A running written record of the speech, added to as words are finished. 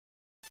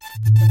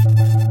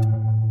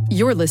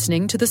You're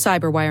listening to the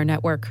Cyberwire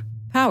Network,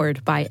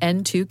 powered by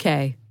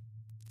N2K.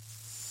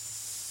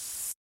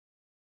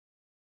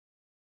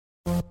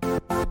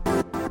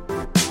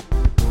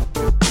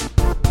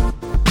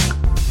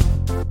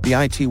 The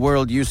IT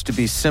world used to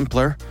be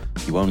simpler.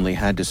 You only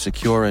had to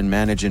secure and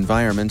manage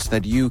environments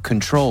that you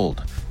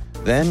controlled.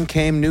 Then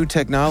came new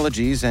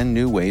technologies and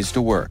new ways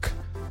to work.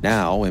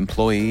 Now,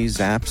 employees,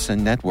 apps,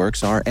 and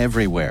networks are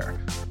everywhere.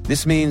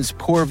 This means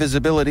poor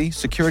visibility,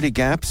 security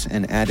gaps,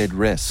 and added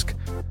risk.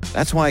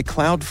 That's why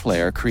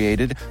Cloudflare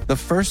created the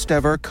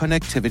first-ever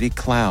connectivity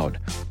cloud.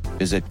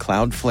 Visit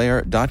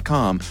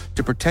cloudflare.com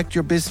to protect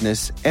your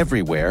business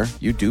everywhere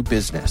you do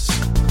business.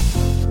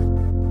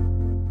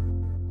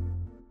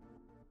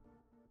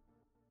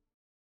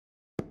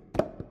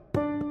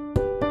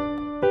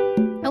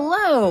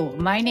 Hello,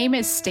 my name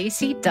is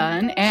Stacy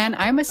Dunn, and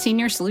I'm a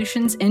Senior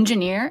Solutions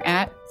Engineer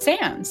at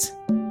SANS.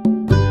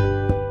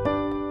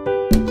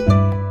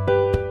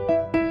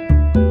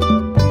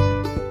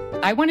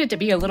 I wanted to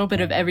be a little bit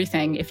of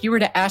everything. If you were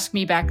to ask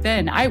me back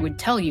then, I would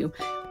tell you,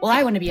 well,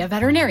 I want to be a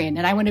veterinarian,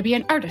 and I want to be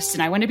an artist,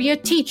 and I want to be a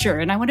teacher,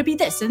 and I want to be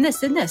this and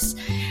this and this.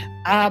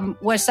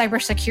 Was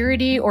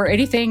cybersecurity or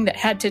anything that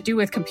had to do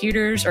with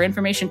computers or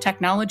information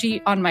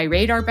technology on my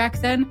radar back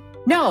then?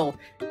 No,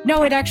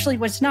 it actually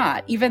was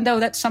not, even though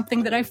that's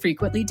something that I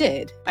frequently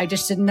did. I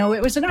just didn't know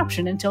it was an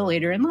option until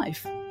later in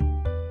life.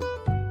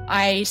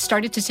 I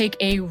started to take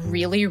a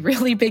really,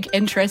 really big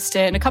interest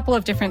in a couple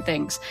of different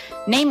things,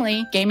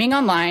 namely gaming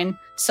online,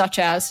 such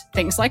as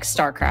things like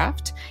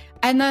StarCraft.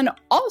 And then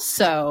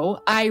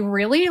also, I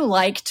really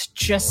liked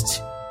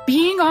just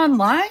being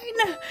online.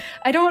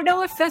 I don't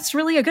know if that's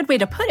really a good way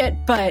to put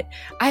it, but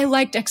I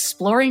liked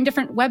exploring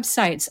different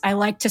websites. I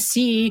liked to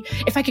see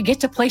if I could get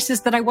to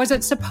places that I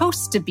wasn't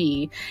supposed to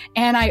be.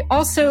 And I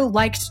also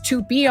liked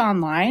to be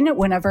online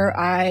whenever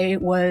I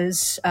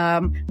was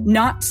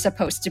not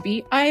supposed to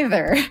be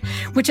either,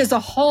 which is a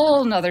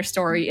whole nother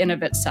story in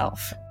of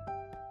itself.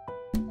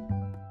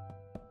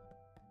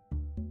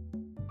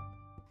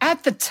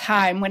 At the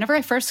time, whenever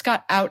I first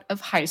got out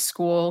of high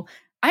school,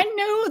 I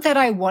knew that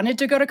I wanted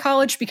to go to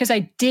college because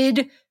I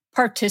did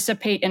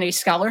participate in a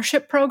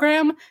scholarship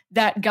program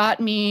that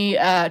got me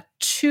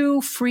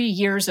 2 free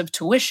years of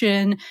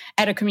tuition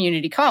at a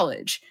community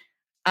college.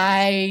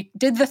 I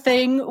did the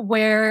thing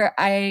where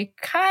I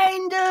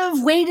kind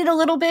of waited a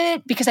little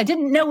bit because I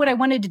didn't know what I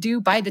wanted to do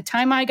by the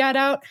time I got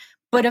out,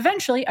 but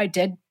eventually I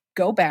did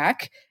go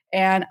back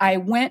and I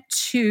went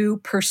to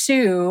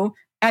pursue,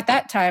 at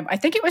that time, I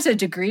think it was a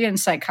degree in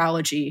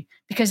psychology,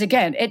 because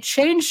again, it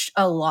changed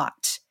a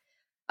lot.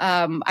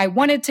 I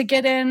wanted to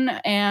get in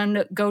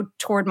and go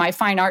toward my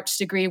fine arts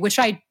degree, which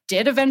I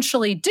did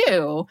eventually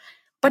do,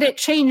 but it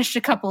changed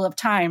a couple of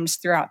times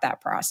throughout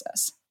that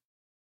process.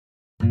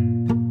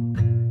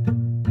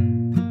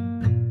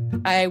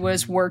 I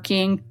was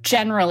working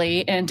generally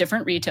in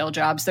different retail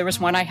jobs. There was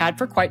one I had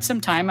for quite some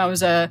time. I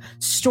was a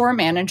store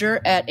manager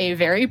at a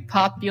very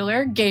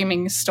popular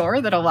gaming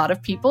store that a lot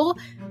of people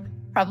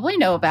probably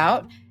know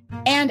about.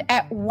 And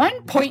at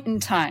one point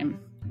in time,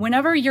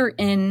 whenever you're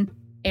in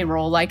a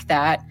role like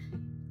that,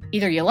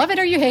 either you love it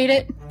or you hate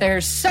it.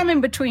 There's some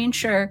in between,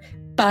 sure.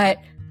 But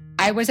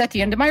I was at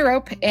the end of my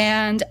rope,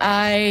 and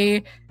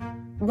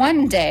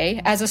one day,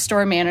 as a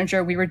store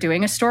manager, we were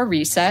doing a store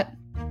reset,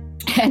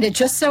 and it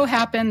just so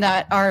happened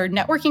that our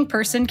networking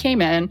person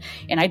came in,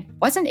 and I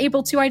wasn't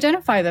able to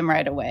identify them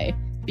right away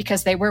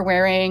because they were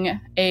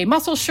wearing a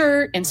muscle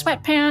shirt and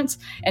sweatpants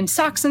and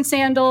socks and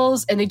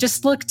sandals, and they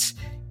just looked,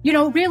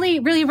 really,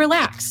 really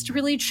relaxed,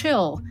 really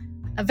chill.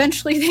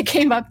 Eventually, they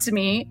came up to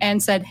me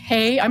and said,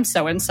 "Hey, I'm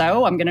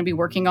so-and-so. I'm going to be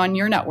working on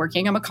your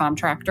networking. I'm a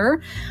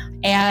contractor."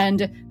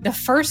 And the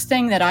first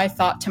thing that I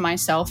thought to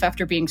myself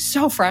after being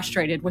so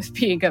frustrated with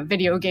being a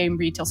video game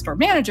retail store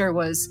manager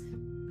was,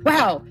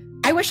 wow,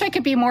 I wish I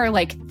could be more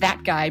like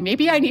that guy.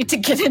 Maybe I need to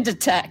get into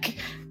tech.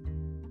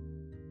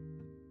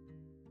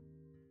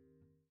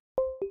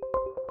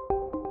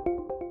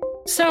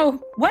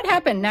 So what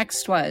happened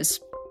next was,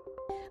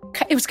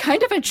 it was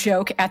kind of a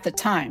joke at the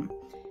time.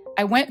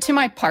 I went to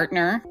my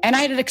partner and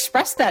I had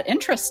expressed that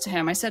interest to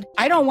him. I said,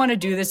 I don't want to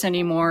do this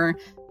anymore.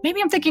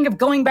 Maybe I'm thinking of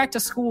going back to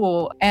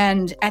school.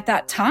 And at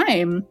that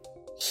time,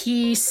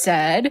 he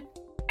said,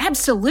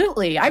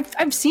 absolutely.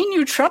 I've seen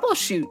you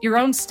troubleshoot your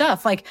own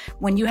stuff. Like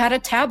when you had a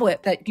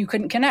tablet that you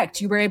couldn't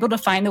connect, you were able to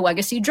find the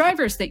legacy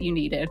drivers that you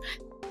needed.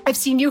 I've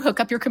seen you hook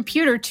up your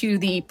computer to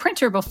the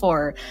printer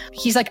before.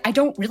 He's like, I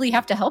don't really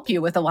have to help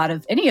you with a lot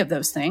of any of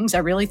those things. I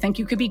really think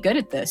you could be good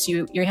at this.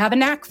 You have a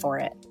knack for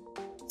it.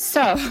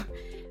 So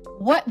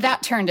what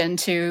that turned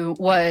into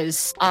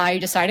was I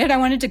decided I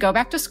wanted to go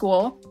back to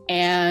school,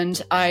 and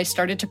I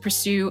started to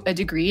pursue a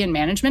degree in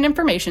management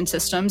information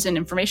systems and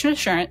information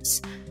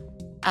assurance.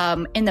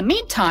 In the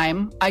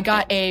meantime, I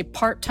got a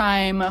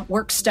part-time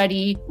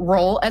work-study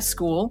role at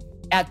school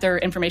at their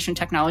information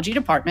technology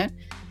department.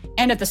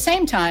 And at the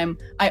same time,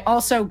 I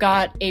also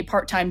got a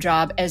part-time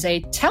job as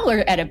a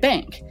teller at a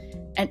bank.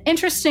 And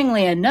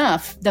interestingly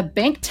enough, the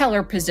bank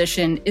teller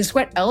position is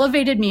what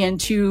elevated me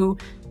into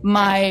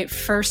my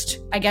first,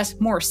 I guess,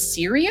 more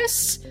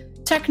serious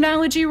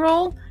technology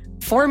role.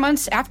 4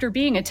 months after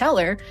being a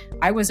teller,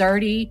 I was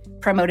already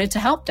promoted to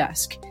help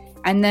desk.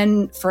 And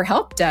then for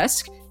help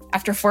desk,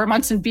 after 4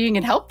 months of being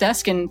in help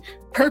desk and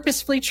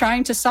purposefully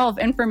trying to solve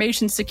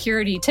information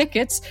security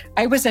tickets,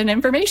 I was in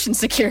information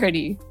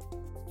security.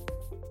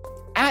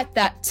 At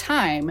that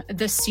time,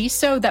 the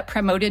CISO that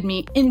promoted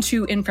me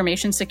into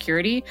information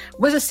security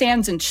was a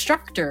SANS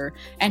instructor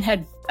and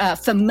had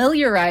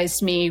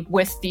familiarized me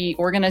with the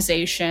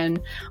organization,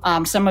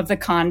 some of the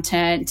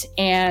content,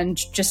 and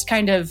just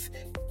kind of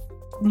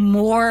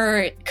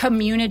more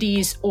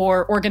communities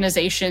or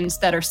organizations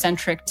that are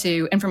centric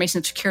to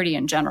information security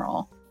in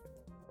general.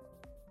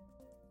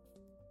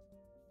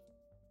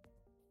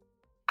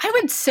 I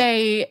would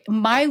say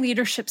my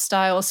leadership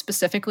style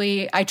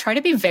specifically, I try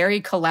to be very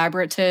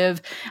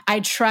collaborative. I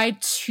try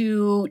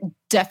to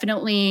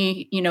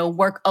definitely,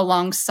 work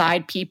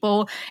alongside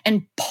people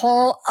and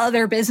pull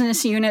other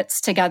business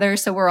units together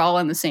so we're all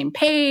on the same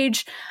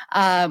page.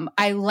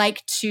 I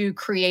like to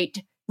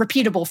create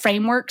repeatable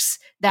frameworks.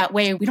 That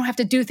way we don't have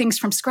to do things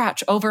from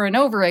scratch over and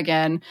over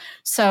again.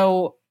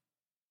 So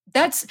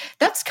that's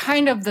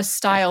kind of the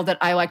style that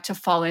I like to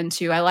fall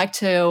into. I like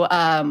to,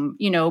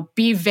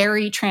 be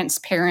very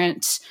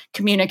transparent,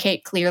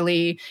 communicate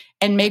clearly,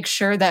 and make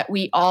sure that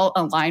we all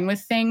align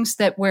with things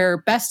that we're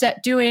best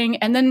at doing.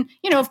 And then,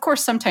 of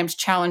course, sometimes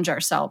challenge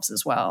ourselves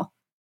as well.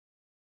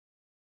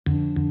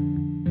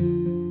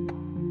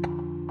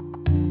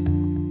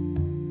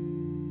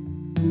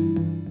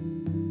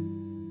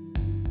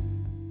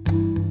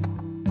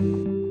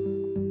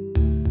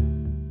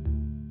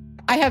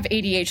 I have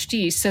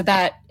ADHD, so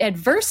that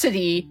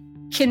adversity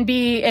can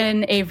be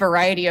in a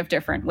variety of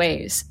different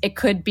ways. It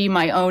could be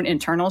my own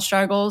internal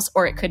struggles,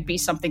 or it could be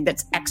something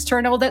that's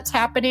external that's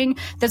happening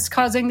that's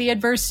causing the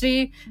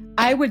adversity.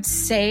 I would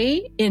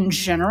say, in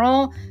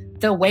general,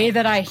 the way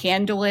that I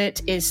handle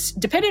it is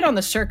dependent on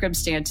the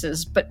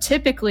circumstances, but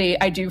typically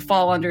I do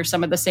fall under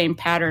some of the same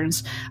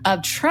patterns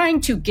of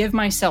trying to give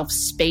myself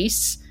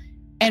space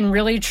and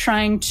really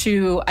trying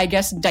to, I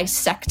guess,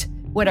 dissect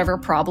whatever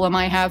problem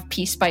I have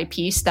piece by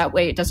piece. That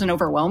way it doesn't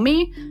overwhelm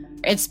me.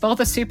 It's both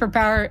a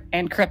superpower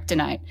and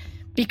kryptonite.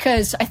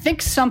 Because I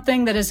think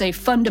something that is a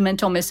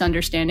fundamental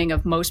misunderstanding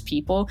of most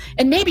people,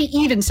 and maybe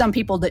even some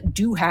people that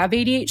do have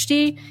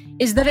ADHD,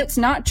 is that it's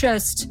not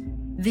just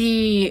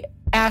the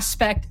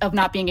aspect of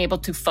not being able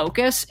to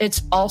focus.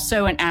 It's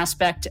also an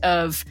aspect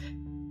of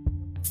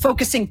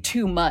focusing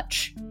too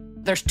much.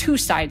 There's two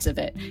sides of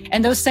it,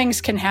 and those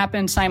things can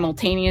happen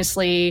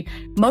simultaneously.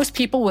 Most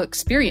people will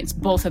experience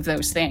both of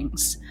those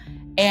things.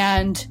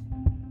 And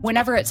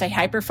whenever it's a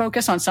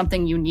hyper-focus on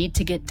something you need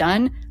to get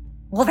done,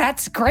 well,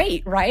 that's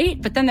great, right?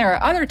 But then there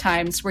are other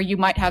times where you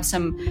might have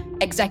some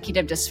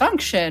executive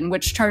dysfunction,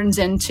 which turns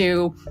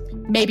into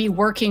maybe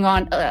working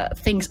on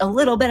things a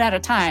little bit at a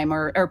time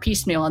or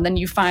piecemeal. And then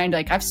you find,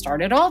 like, I've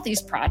started all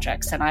these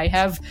projects and I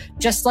have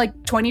just like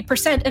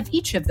 20% of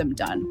each of them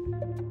done.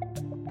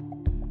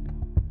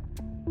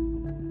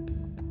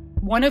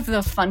 One of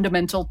the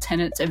fundamental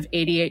tenets of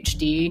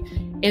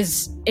ADHD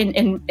is,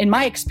 in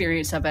my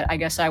experience of it, I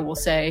guess I will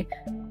say,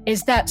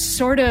 is that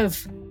sort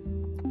of,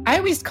 I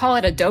always call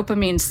it a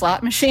dopamine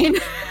slot machine,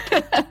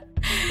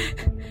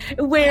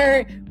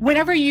 where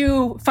whenever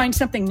you find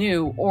something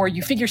new or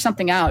you figure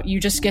something out, you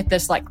just get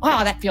this like,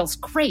 wow, that feels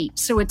great.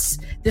 So it's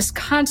this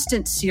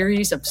constant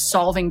series of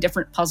solving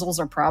different puzzles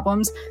or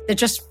problems that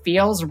just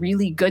feels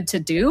really good to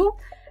do.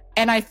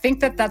 And I think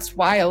that that's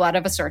why a lot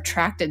of us are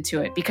attracted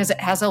to it, because it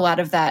has a lot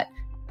of that,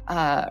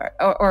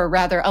 or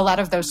rather a lot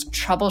of those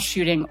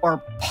troubleshooting or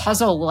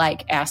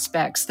puzzle-like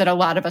aspects that a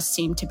lot of us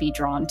seem to be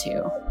drawn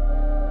to.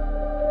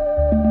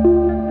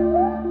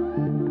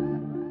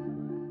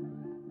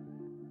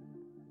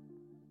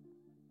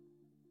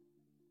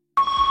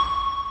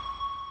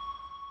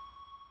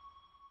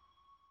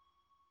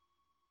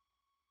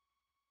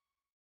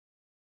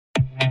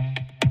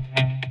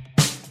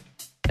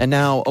 And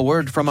now, a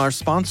word from our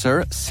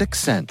sponsor, 6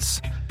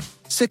 Sense.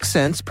 6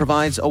 Sense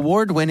provides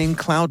award-winning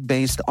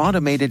cloud-based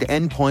automated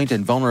endpoint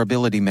and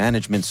vulnerability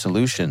management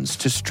solutions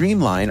to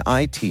streamline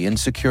IT and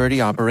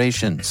security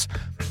operations.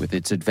 With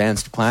its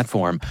advanced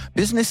platform,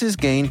 businesses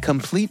gain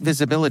complete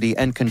visibility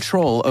and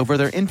control over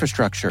their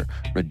infrastructure,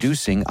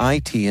 reducing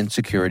IT and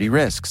security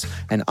risks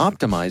and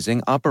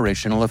optimizing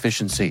operational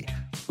efficiency.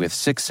 With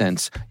 6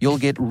 Sense, you'll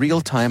get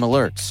real-time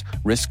alerts,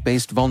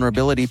 risk-based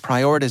vulnerability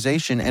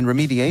prioritization and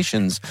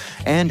remediations,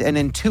 and an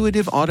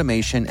intuitive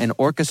automation and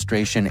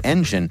orchestration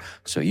engine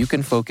so you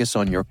can focus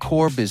on your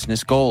core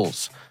business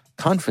goals,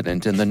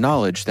 confident in the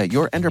knowledge that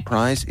your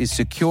enterprise is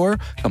secure,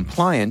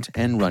 compliant,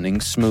 and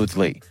running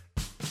smoothly.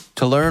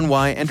 To learn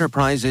why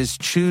enterprises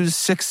choose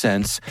 6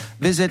 Sense,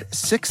 visit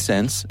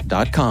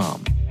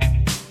 6sense.com.